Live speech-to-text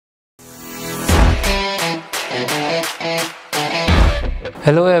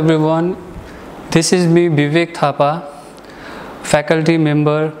Hello everyone, this is me Vivek Thapa, faculty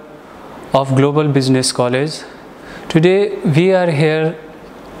member of Global Business College. Today we are here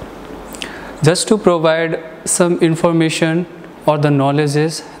just to provide some information or the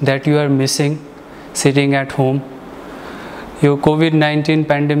knowledges that you are missing sitting at home. यो COVID-19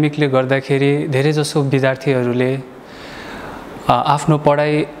 पेन्डेमिकले गर्दाखेरि धेरै जसो विद्यार्थीहरूले आफ्नो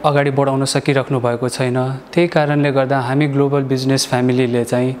पढाइ अगाडि बढाउन सकिराख्नु भएको छैन। त्यही कारणले गर्दा हामी ग्लोबल बिजनेस फ्यामिलीले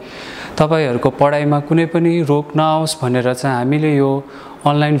चाहिँ तपाईहरुको पढाइमा कुनै पनि रोक नआओस् भनेर चाहिँ हामीले यो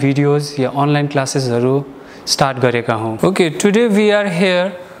अनलाइन भिडियोज या अनलाइन क्लासेसहरु स्टार्ट गरेका हौं। Okay, today we are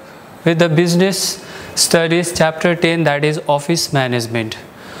here with the business studies chapter 10, that is office management.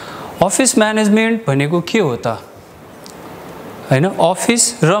 Office management भनेको के हो त? हैन,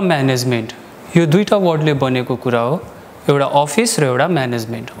 अफिस र म्यानेजमेन्ट यो दुईटा वर्डले बनेको कुरा हो। एउटा अफिस र एउटा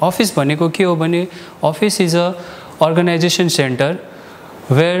म्यानेजमेन्ट। अफिस भनेको के हो भने office is a organisation centre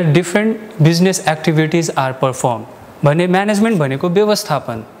where different business activities are perform. भने म्यानेजमेन्ट भनेको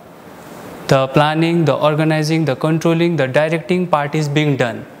व्यवस्थापन, the planning, the organising, the controlling, the directing part is being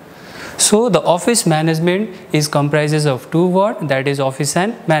done. So the office management is comprises of two words, that is office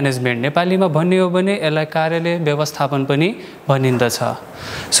and management. नेपालीमा भन्ने हो भने यसलाई कार्यालय व्यवस्थापन पनि भनिन्दछ।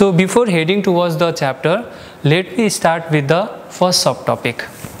 So before heading towards the chapter, let me start with the first subtopic.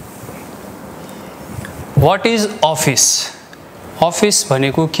 What is office? Office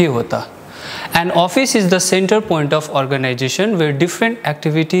भनेको के हो त? An office is the center point of organization where different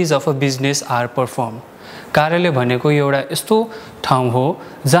activities of a business are performed. कार्यालय भनेको एउटा यस्तो ठाउँ हो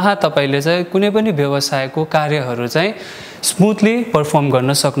जहाँ तपाईले चाहिँ कुनै पनि व्यवसायको कार्यहरू चाहिँ स्मूथली परफर्म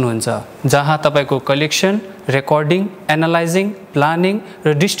गर्न सक्नुहुन्छ, जहाँ तपाईको कलेक्सन, रेकर्डिङ, एनालाइजिङ, प्लानिङ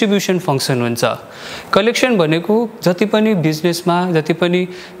र डिस्ट्रिब्युसन फंक्सन हुन्छ। कलेक्सन भनेको जति पनि बिजनेसमा जति पनि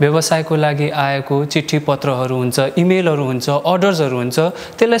व्यवसायको लागि आएको चिठी पत्रहरू हुन्छ, इमेलहरू हुन्छ, अर्डर्सहरू हुन्छ,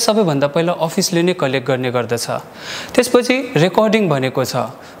 त्यसलाई सबैभन्दा पहिला अफिसले नै कलेक्ट गर्ने गर्दछ। त्यसपछि रेकर्डिङ भनेको छ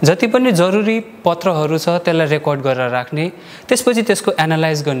जति पनि जरुरी पत्रहरू छ त्यसलाई रेकर्ड गरेर राख्ने, त्यसपछि त्यसको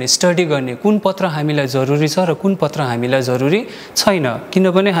एनालाइज गर्ने, स्टडी गर्ने, कुन पत्र हामीलाई जरुरी छ र कुन पत्र हामीलाई जरुरी छैन।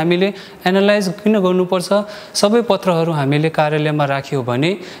 किनभने हामीले एनालाइज किन गर्नुपर्छ? सबै पत्रहरू हामीले कार्यालयमा राख्यौ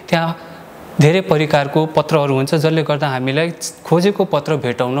भने त्यहाँ धेरै प्रकारको पत्रहरू हुन्छ जसले गर्दा हामीलाई खोजेको पत्र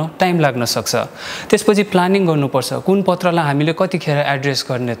भेटाउन टाइम लाग्न सक्छ। त्यसपछि प्लानिङ गर्नुपर्छ, कुन पत्रलाई हामीले कतिखेर एड्रेस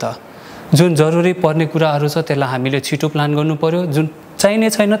गर्ने त? जुन जरुरी पर्ने कुराहरू छ त्यसलाई हामीले छिटो प्लान गर्नु पर्यो, जुन चाहिने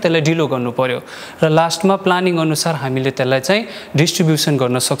छैन त्यसलाई ढिलो गर्नु पर्यो र लास्टमा प्लानिङ अनुसार हामीले त्यसलाई चाहिँ डिस्ट्रिब्युसन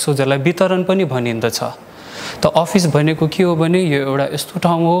गर्न सक्छौं, जसलाई वितरण पनि भनिन्दछ। त अफिस भनेको के हो भने यो एउटा यस्तो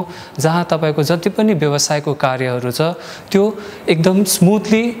ठाउँ हो जहाँ तपाईको जति पनि व्यवसायको कार्यहरू छ त्यो एकदम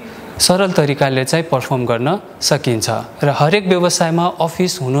स्मूथली सरल तरिकाले चाहिँ परफर्म गर्न सकिन्छ र हरेक व्यवसायमा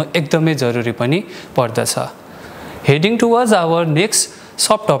अफिस हुनु एकदमै जरुरी पनि पर्दछ। Heading towards our next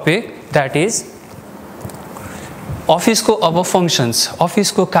sub topic, that is office को अब फंक्शंस।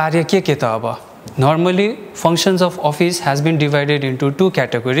 ऑफिस को कार्य के त अब? Normally functions of office has been divided into two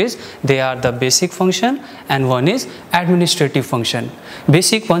categories. They are the basic function and one is administrative function.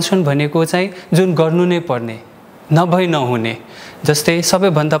 Basic function भनेको चाहिँ जुन गर्नु नै पर्ने, नभई नहुने। जस्तै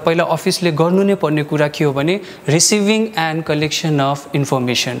सबैभन्दा पहिला अफिसले गर्नु नै पर्ने कुरा के हो भने receiving and collection of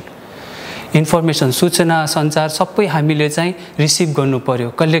information. Information, सूचना, सञ्चार सबै हामीले चाहिँ रिसिभ गर्नु पर्यो,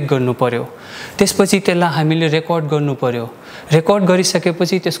 कलेक्ट गर्नु पर्यो। त्यसपछि त्यसलाई हामीले रेकर्ड गर्नु पर्यो। रेकर्ड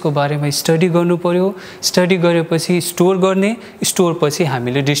गरिसकेपछि त्यसको बारेमा स्टडी गर्नु पर्यो। स्टडी गरेपछि स्टोर गर्ने, स्टोर पछि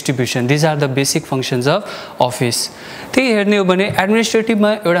हामीले distribution. This are the basic functions of office. त्यही हेर्ने हो भने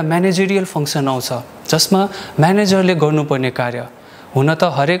एडमिनिस्ट्रेटिभमा एउटा म्यानेजरियल फंक्सन आउँछ जसमा म्यानेजरले गर्नुपर्ने कार्य। हुन त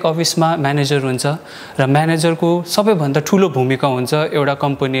हरेक अफिसमा म्यानेजर हुन्छ र म्यानेजरको सबैभन्दा ठूलो भूमिका हुन्छ एउटा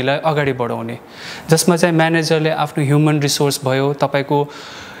कम्पनीलाई अगाडि बढाउने, जसमा चाहिँ म्यानेजरले आफ्नो ह्युमन रिसोर्स भयो, तपाईको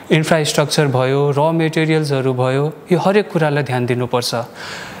इन्फ्रास्ट्रक्चर भयो, र मेटेरियल्सहरु भयो, यो हरेक कुरालाई ध्यान दिनुपर्छ।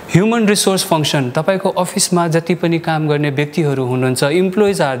 ह्युमन रिसोर्स फंक्सन, तपाईको अफिसमा जति पनि काम गर्ने व्यक्तिहरु हुनुहुन्छ,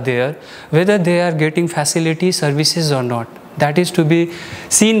 employees are there, whether they are getting facility services or not, that is to be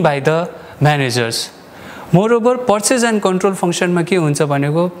seen by the managers. Moreover purchase and control फंक्सनमा के हुन्छ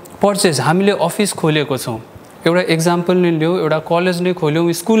भनेको पर्चेज, हामीले अफिस खोलेको छौं, एउटा एक्जाम्पल नै लियौ, एउटा कलेज नै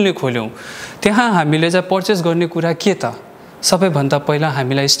खोल्यौ, स्कुल नै खोल्यौ, त्यहाँ हामीले चाहिँ पर्चेज गर्ने कुरा के त? सबैभन्दा पहिला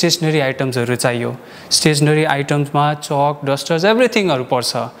हामीलाई स्टेशनरी आइटम्सहरु चाहियो। स्टेशनरी आइटम्समा चक, डस्टर्स, एभ्रीथिङहरु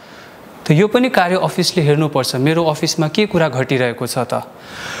पर्छ। त यो पनि कार्य अफिसले हेर्नु पर्छ, मेरो अफिसमा के कुरा घटिरहेको छ त?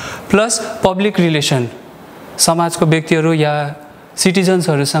 प्लस पब्लिक रिलेसन, समाजको व्यक्तिहरु या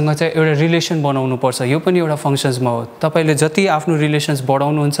सिटिजन्सहरुसँग चाहिँ एउटा रिलेसन बनाउनु पर्छ। यो पनि एउटा फंक्शन्समा हो। तपाईले जति आफ्नो रिलेसन्स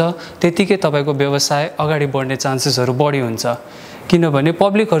बढाउनुहुन्छ त्यतिकै तपाईको व्यवसाय अगाडि बढ्ने चान्सेसहरु बढी हुन्छ। किनभने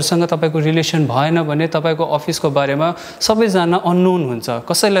पब्लिकहरुसँग तपाईको रिलेसन भएन भने तपाईको अफिसको बारेमा सबैजना अननोन हुन्छ,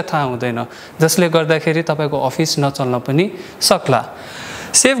 कसैलाई थाहा हुँदैन, जसले गर्दाखेरि तपाईको अफिस नचल्न पनि सक्ला।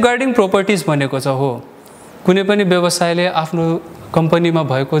 सेफगार्डिङ प्रोपर्टिज भनेको चाहिँ हो कुनै पनि व्यवसायले आफ्नो कम्पनीमा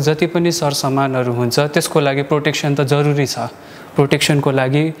भएको जति पनि सरसामानहरु हुन्छ त्यसको लागि प्रोटेक्सन त जरुरी छ। प्रोटेक्सनको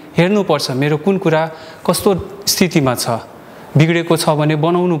लागि हेर्नुपर्छ मेरो कुन कुरा कस्तो स्थितिमा छ, बिग्रेको छ भने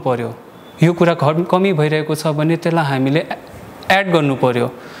बनाउनु पर्यो, यो कुरा कमी भइरहेको छ भने त्यसलाई हामीले एड गर्नु पर्यो।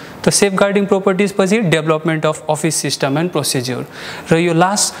 त सेफगार्डिङ प्रोपर्टिज पछि development of office system and procedure र यो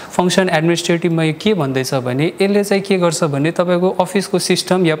लास्ट फंक्सन एडमिनिस्ट्रेटिभमा के भन्दैछ भने यसले चाहिँ के गर्छ भने तपाईको अफिसको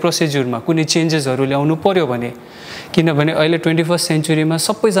सिस्टम या प्रोसिजरमा कुनै चेन्जेसहरु ल्याउनु पर्यो भने, किनभने अहिले 21st सेन्चुरीमा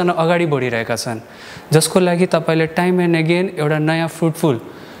सबैजना अगाडि बढिरहेका छन्, जसको लागि तपाईले टाइम एन्ड अगेन एउटा नयाँ फ्रुटफुल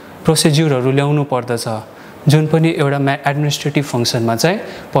प्रोसिजरहरु ल्याउनु पर्दछ जुन पनि एउटा एडमिनिस्ट्रेटिभ फंक्सनमा चाहिँ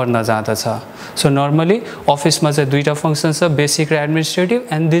पर्न जाँदछ। सो नर्मली अफिसमा चाहिँ दुईटा फंक्सन छ, बेसिक र administrative,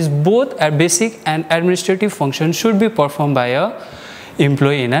 and this both basic and administrative function should be perform by a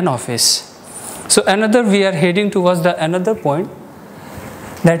employee in an office. So another we are heading towards the another point,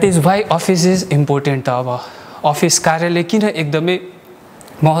 that is why office is important। अब office कार्यालय किन एकदमै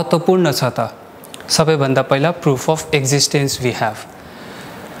महत्त्वपूर्ण छ त? सबैभन्दा पहिला proof of existence we have.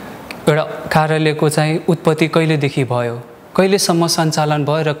 एउटा कार्यालयको चाहिँ उत्पत्ति कहिलेदेखि भयो, कहिलेसम्म सञ्चालन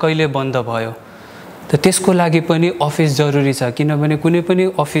भयो र कहिले बन्द भयो, त त्यसको लागि पनि अफिस जरुरी छ। किनभने कुनै पनि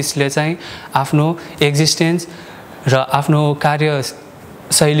अफिसले चाहिँ आफ्नो एक्जिस्टेन्स र आफ्नो कार्य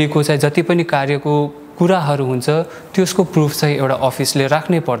शैलीको चाहिँ जति पनि कार्यको कुराहरू हुन्छ त्यसको प्रुफ चाहिँ एउटा अफिसले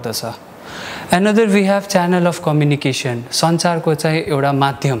राख्नै पर्दछ। Another we have channel of communication, सञ्चारको चाहिँ एउटा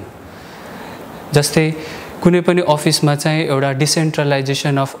माध्यम। जस्तै कुनै पनि अफिसमा चाहिँ एउटा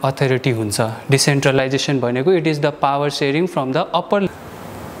डिसेन्ट्रलाइजेसन अफ अथोरिटी हुन्छ। डिसेन्ट्रलाइजेसन भनेको it is the power sharing from the upper.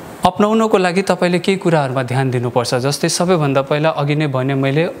 अपनाउनको लागि तपाईले के कुराहरुमा ध्यान दिनुपर्छ, जस्तै सबैभन्दा पहिला अघि नै भने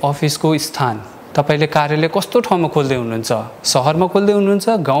मैले अफिसको स्थान। तपाईले कार्यालय कस्तो ठाउँमा खोल्दै हुनुहुन्छ, शहरमा खोल्दै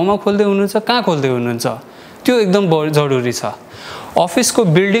हुनुहुन्छ, गाउँमा खोल्दै हुनुहुन्छ, कहाँ खोल्दै हुनुहुन्छ, त्यो एकदम जरुरी छ। अफिसको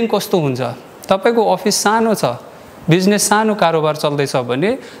बिल्डिङ कस्तो हुन्छ, तपाईको अफिस सानो छ, बिजनेस सानो कारोबार चल्दैछ भने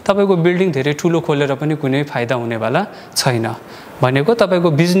तपाईको बिल्डिङ धेरै ठूलो खोलेर पनि कुनै फाइदा हुनेवाला छैन। भनेको तपाईको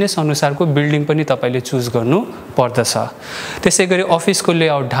बिजनेस अनुसारको बिल्डिङ पनि तपाईले चुज गर्नु पर्दछ। त्यसैगरी अफिसको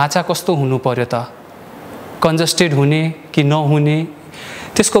लेआउट ढाँचा कस्तो हुनु पर्यो त, कन्जस्टेड हुने कि नहुने,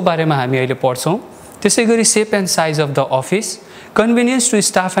 त्यसको बारेमा हामी अहिले पढ्छौं। त्यसैगरी shape and size of the office, convenience to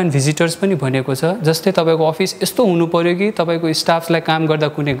staff and visitors पनि भनेको छ। जस्तै तपाईको अफिस यस्तो हुनु पर्यो कि तपाईको स्टाफलाई काम गर्दा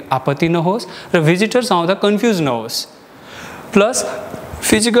कुनै आपत्ति नहोस् र भिजिटर्स आउँदा कन्फ्युज नहोस्। Plus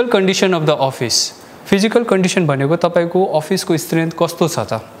physical condition of the office. Physical condition भनेको तपाईको अफिसको स्ट्रेन्थ कस्तो छ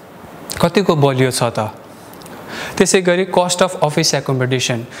त, कतिको बलियो छ त। त्यसैगरी कस्ट अफ अफिस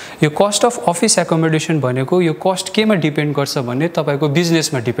एकोमोडेसन। यो कस्ट अफ अफिस एकोमोडेसन भनेको यो कस्ट केमा डिपेन्ड गर्छ भने तपाईको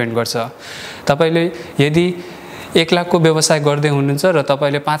बिजनेसमा डिपेन्ड गर्छ। तपाईले यदि 1 लाखको व्यवसाय गर्दै हुनुहुन्छ र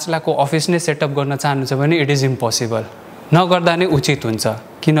तपाईले 5 लाखको अफिस नै सेटअप गर्न चाहनुहुन्छ भने इट इज इम्पोसिबल, नगर्दा नै उचित हुन्छ।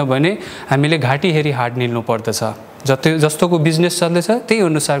 किनभने हामीले घाटी हेरी हाड निल्नु पर्दछ। जस्तोको बिजनेस चल्दैछ त्यही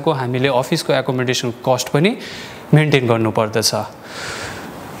अनुसारको हामीले अफिसको एकोमोडेसन कस्ट पनि मेन्टेन गर्नु पर्दछ।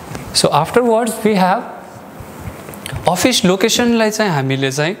 So afterwards we have office लोकेसनलाई चाहिँ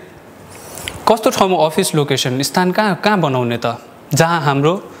हामीले चाहिँ कस्तो ठाउँमा अफिस लोकेसन स्थान कहाँ बनाउने त, जहाँ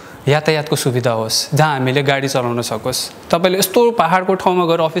हाम्रो यातायातको सुविधा होस्, जहाँ हामीले गाडी चलाउन सकोस्। तपाईले यस्तो पहाडको ठाउँमा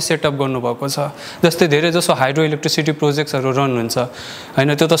गएर अफिस सेटअप गर्नुभएको छ, जस्तै धेरै जसो हाइड्रो इलेक्ट्रिसिटी प्रोजेक्ट्सहरु रन हुन्छ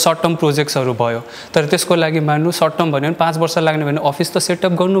हैन, त्यो त सर्ट टर्म प्रोजेक्ट्सहरु भयो। तर त्यसको लागि मान्नु सर्ट टर्म भन्यो भने 5 वर्ष लाग्ने भने अफिस त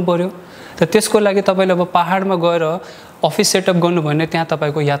सेटअप गर्नु पर्यो। त त्यसको लागि तपाईले अब पहाडमा गएर अफिस सेटअप गर्नु भने त्यहाँ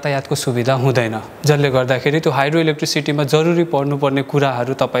तपाईको यातायातको सुविधा हुँदैन, जसले गर्दाखेरि त्यो हाइड्रो इलेक्ट्रिसिटीमा जरुरी पर्नुपर्ने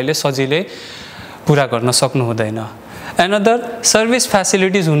कुराहरु तपाईले सजिलै पूरा गर्न सक्नु हुँदैन। एनदर सर्भिस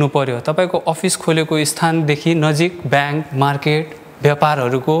फ्यासिलिटीज हुनु पर्यो। तपाईको अफिस खोलेको स्थानदेखि नजिक बैंक, मार्केट,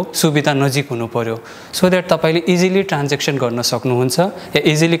 व्यापारहरुको सुविधा नजिक हुनु पर्यो, सो दैट तपाईले इजिली ट्रान्ज्याक्सन गर्न सक्नुहुन्छ या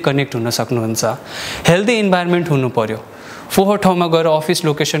इजिली कनेक्ट हुन सक्नुहुन्छ। हेल्दी इन्भाइरोमेन्ट हुनु पर्यो। फोहोर ठाउँमा गएर अफिस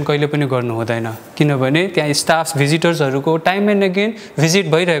लोकेसन कहिले पनि गर्नु हुँदैन, किनभने त्यहाँ staff भिजिटर्सहरुको time and again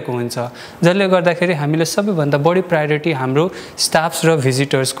visit भइरहेको हुन्छ, जसले गर्दाखेरि हामीले सबैभन्दा बढी प्रायोरिटी हाम्रो स्टाफ्स र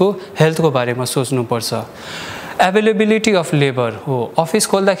भिजिटर्सको हेल्थको बारेमा सोच्नु पर्छ। अवेलेबिलिटी अफ लेबर हो। अफिस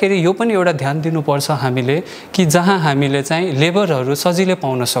खोल्दाखेरि यो पनि एउटा ध्यान दिनुपर्छ हामीले कि जहाँ हामीले चाहिँ लेबरहरु सजिलै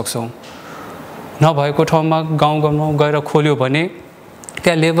पाउन सक्छौं। नभएको ठाउँमा गाउँमा गएर खोल्यो भने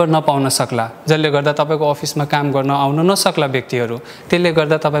त्यहाँ लेबर नपाउन सक्ला, जसले गर्दा तपाईको अफिसमा काम गर्न आउन नसक्ला व्यक्तिहरु, त्यसले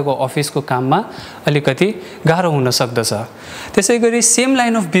गर्दा तपाईको अफिसको काममा अलिकति गाह्रो हुन सक्दछ। त्यसैगरी same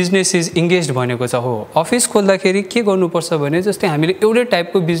line of business is engaged भनेको छ हो। अफिस खोल्दाखेरि के गर्नुपर्छ भने जस्तै हामीले एउटै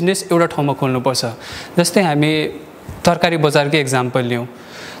टाइपको बिजनेस एउटा ठाउँमा खोल्नुपर्छ। जस्तै हामी तरकारी बजारकै एक्जाम्पल लियौँ।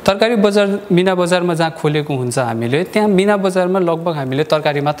 तरकारी बजार मिना बजारमा जहाँ खोलेको हुन्छ हामीले, त्यहाँ मिना बजारमा लगभग हामीले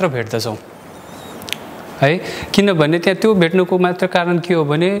तरकारी मात्र भेट्दछौँ है। किनभने त्यहाँ त्यो भेट्नुको मात्र कारण के हो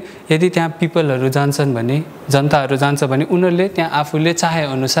भने यदि त्यहाँ पिपलहरू जान्छन् भने, जनताहरू जान्छ भने उनीहरूले त्यहाँ आफूले चाहे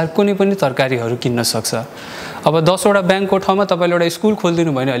अनुसार कुनै पनि तरकारीहरू किन्न सक्छ। अब 10 वटा ब्याङ्कको ठाउँमा तपाईँले एउटा स्कुल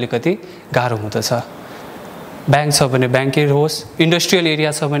खोलिदिनु भने अलिकति गाह्रो हुँदछ। ब्याङ्क छ भने ब्याङ्कै होस्, इन्डस्ट्रियल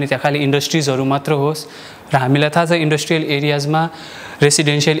एरिया छ भने त्यहाँ खालि इन्डस्ट्रिजहरू मात्र होस्। र हामीलाई थाहा छ इन्डस्ट्रियल एरियाजमा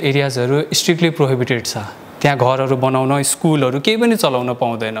रेसिडेन्सियल एरियाजहरू स्ट्रिक्टली प्रोहिबिटेड छ। त्यहाँ घरहरू बनाउन, स्कुलहरू केही पनि चलाउन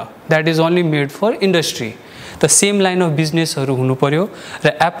पाउँदैन। That is only made for industry. The same line of बिजनेसहरू हुनु पर्यो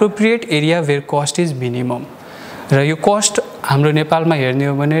र appropriate area where cost is minimum. र यो कस्ट हाम्रो नेपालमा हेर्ने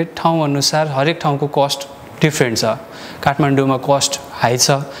हो भने ठाउँअनुसार हरेक ठाउँको कस्ट डिफ्रेन्ट छ। काठमाडौँमा कस्ट हाई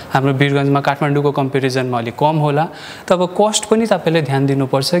छ, हाम्रो वीरगन्जमा काठमाडौँको कम्पेरिजनमा अलिक कम होला। तब कस्ट पनि तपाईँले ध्यान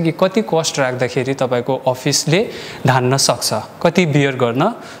दिनुपर्छ कि कति कस्ट राख्दाखेरि तपाईँको अफिसले धान्न सक्छ, कति बियर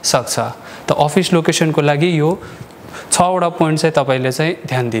गर्न सक्छ। त अफिस लोकेसनको लागि यो 6 वटा पोइन्ट चाहिँ तपाईँले चाहिँ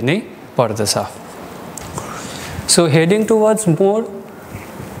ध्यान दिनै पर्दछ। So heading towards more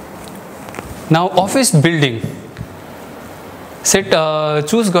now office building set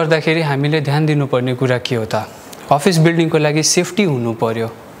choose गर्दाखेरि हामीले ध्यान दिनुपर्ने कुरा के हो त? अफिस बिल्डिङको लागि सेफ्टी हुनु पर्यो,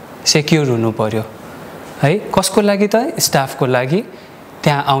 सेक्युर हुनु पर्यो है। कसको लागि त? स्टाफको लागि,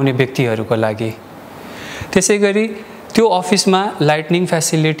 त्यहाँ आउने व्यक्तिहरूको लागि। त्यसै गरी त्यो अफिसमा लाइटनिङ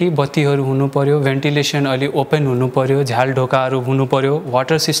फेसिलिटी, बत्तीहरू हुनु पर्यो, भेन्टिलेसन अलि ओपन हुनु पर्यो, झ्याल ढोकाहरू हुनु पर्यो,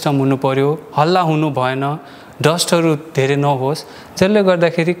 वाटर सिस्टम हुनु पर्यो, हल्ला हुनु भएन, डस्टहरू धेरै नहोस्, जसले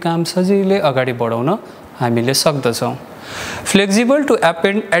गर्दाखेरि काम सजिलै अगाडि बढाउन हामीले सक्दछौँ। Flexible to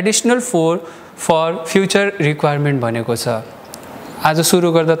एपेन्ड additional for future requirement भनेको छ। आज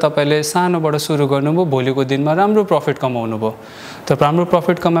सुरु गर्दा तपाईँले सानोबाट सुरु गर्नुभयो, भोलिको दिनमा राम्रो प्रफिट कमाउनु भयो। तर राम्रो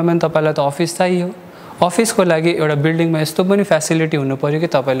प्रफिट कमायो भने तपाईँलाई त अफिस चाहियो। अफिसको लागि एउटा बिल्डिङमा यस्तो पनि फेसिलिटी हुनु पर्यो कि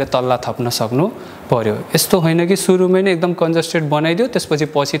तपाईँले तल्ला थप्न सक्नु पर्यो। यस्तो होइन कि सुरुमै नै एकदम कन्जस्टेड बनाइदियो त्यसपछि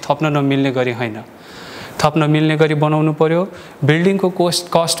पछि थप्न नमिल्ने गरी होइन, थप्न मिल्ने गरी बनाउनु पर्यो। बिल्डिङको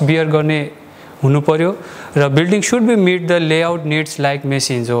कस्ट बियर गर्ने हुनु पर्यो र building should be meet the layout needs like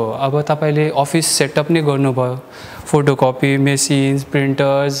machines हो। अब तपाईँले अफिस सेटअप नै गर्नुभयो, फोटोकपी मेसिन्स,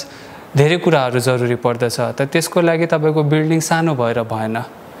 प्रिन्टर्स, धेरै कुराहरू जरुरी पर्दछ। त त्यसको लागि तपाईँको बिल्डिङ सानो भएर भएन।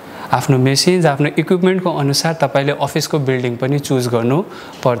 आफ्नो मेसिन्स, आफ्नो इक्विपमेन्टको अनुसार तपाईँले अफिसको बिल्डिङ पनि चुज गर्नु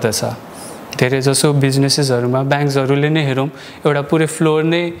पर्दछ। धेरै जसो बिजनेसेसहरूमा ब्याङ्क्सहरूले नै हेरौँ एउटा पुरै फ्लोर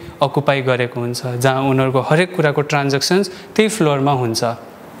नै अकुपाई गरेको हुन्छ, जहाँ उनीहरूको हरेक कुराको ट्रान्जेक्सन्स त्यही फ्लोरमा हुन्छ।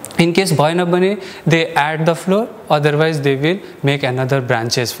 इन केस भएन भने they add the floor, otherwise they will make another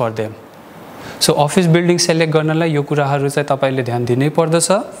branches for them. So office building select गर्नलाई यो कुराहरू चाहिँ तपाईँले ध्यान दिनै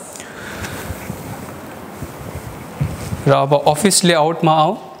पर्दछ। र अब अफिस लेआउटमा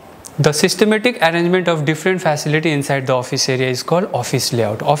आऊ। The systematic arrangement of different facility inside the office area is called office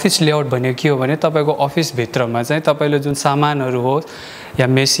layout. Office layout भनेको के हो भने तपाईँको अफिसभित्रमा चाहिँ तपाईँले जुन सामानहरू होस् या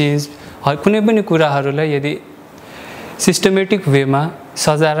मेसिन्स कुनै पनि कुराहरूलाई यदि सिस्टमेटिक वेमा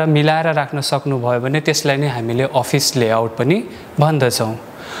सजाएर मिलाएर राख्न सक्नुभयो भने त्यसलाई नै हामीले अफिस लेआउट पनि भन्दछौँ।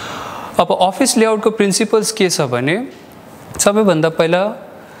 अब अफिस लेआउटको प्रिन्सिपल्स के छ भने सबैभन्दा पहिला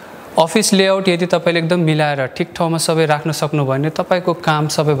अफिस लेआउट यदि तपाईँले एकदम मिलाएर ठिक ठाउँमा सबै राख्न सक्नुभयो भने तपाईँको काम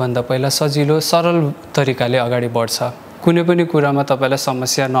सबैभन्दा पहिला सजिलो सरल तरिकाले अगाडि बढ्छ, कुनै पनि कुरामा तपाईँलाई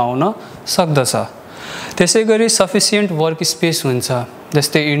समस्या नआउन सक्दछ। त्यसै गरी सफिसियन्ट वर्क स्पेस हुन्छ,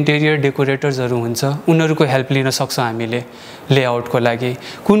 जस्तै इन्टेरियर डेकोरेटर्सहरू हुन्छ, उनीहरूको हेल्प लिन सक्छौँ हामीले लेआउटको लागि।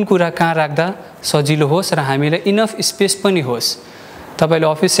 कुन कुरा कहाँ राख्दा सजिलो होस् र हामीलाई इनफ स्पेस पनि होस्। तपाईँले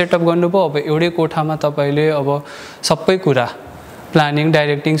अफिस सेटअप गर्नुभयो, अब एउटै कोठामा तपाईँले अब सबै कुरा प्लानिङ,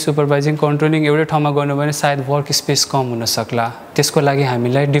 डाइरेक्टिङ, सुपरभाइजिङ, कन्ट्रोलिङ एउटै ठाउँमा गर्नु भने सायद वर्क स्पेस कम हुन सक्ला। त्यसको लागि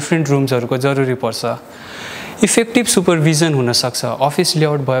हामीलाई डिफ्रेन्ट रुम्सहरूको जरुरी पर्छ। इफेक्टिभ सुपरभिजन हुनसक्छ। अफिस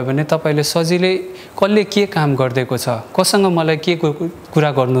लेआउट भयो भने तपाईँले सजिलै कसले के काम गरिदिएको छ, कसँग मलाई के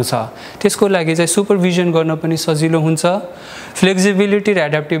कुरा गर्नु छ, त्यसको लागि चाहिँ सुपरभिजन गर्न पनि सजिलो हुन्छ। फ्लेक्सिबिलिटी र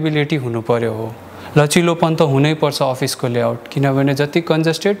एडाप्टेबिलिटी हुनु पर्यो हो। लचिलोपन त हुनैपर्छ अफिसको लेआउट, किनभने जति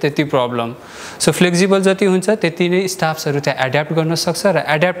कन्जस्टेड त्यति प्रब्लम। सो फ्लेक्सिबल जति हुन्छ त्यति नै स्टाफ्सहरू त्यहाँ एड्याप्ट गर्न सक्छ र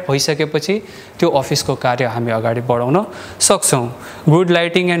एड्याप्ट भइसकेपछि त्यो अफिसको कार्य हामी अगाडि बढाउन सक्छौँ। Good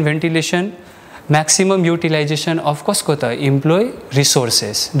lighting and ventilation, maximum utilisation of कसको त इम्प्लोइ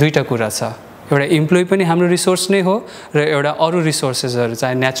रिसोर्सेस। दुईवटा कुरा छ, एउटा इम्प्लोइ पनि हाम्रो रिसोर्स नै हो र एउटा अरू रिसोर्सेसहरू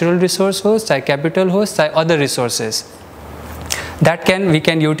चाहे नेचुरल रिसोर्स होस्, चाहे क्यापिटल होस्, चाहे other resources we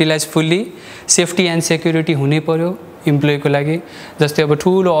can utilise fully. Safety and security हुनै पर्यो। इम्प्लोइको लागि। जस्तै अब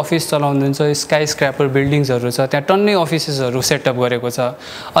ठुलो अफिस चलाउनुहुन्छ, स्काई स्क्रैपर बिल्डिङ्सहरू छ, त्यहाँ टन्नै अफिसेसहरू सेटअप गरेको छ।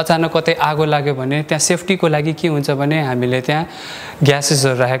 अचानक कतै आगो लाग्यो भने त्यहाँ सेफ्टीको लागि के हुन्छ भने हामीले त्यहाँ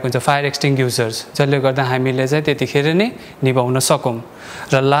ग्यासेसहरू राखेको हुन्छ, फायर एक्सटिङ्ग्युसर्स, जसले गर्दा हामीले चाहिँ त्यतिखेर नै निभाउन सकौँ।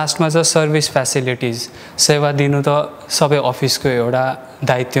 र लास्टमा चाहिँ सर्भिस फ्यासिलिटिज, सेवा दिनु त सबै अफिसको एउटा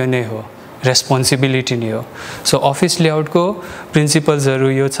दायित्व नै हो, रेस्पोन्सिबिलिटी नै हो। सो अफिस लेआउटको प्रिन्सिपल्सहरू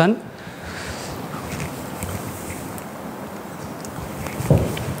यो छन्।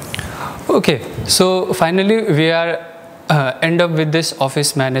 Okay, so finally we are end up with this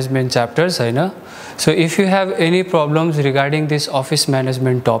office management chapters, I know. So if you have any problems regarding this office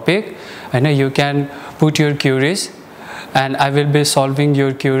management topic, I know you can put your queries, and I will be solving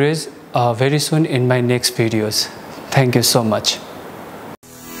your queries very soon in my next videos. Thank you so much.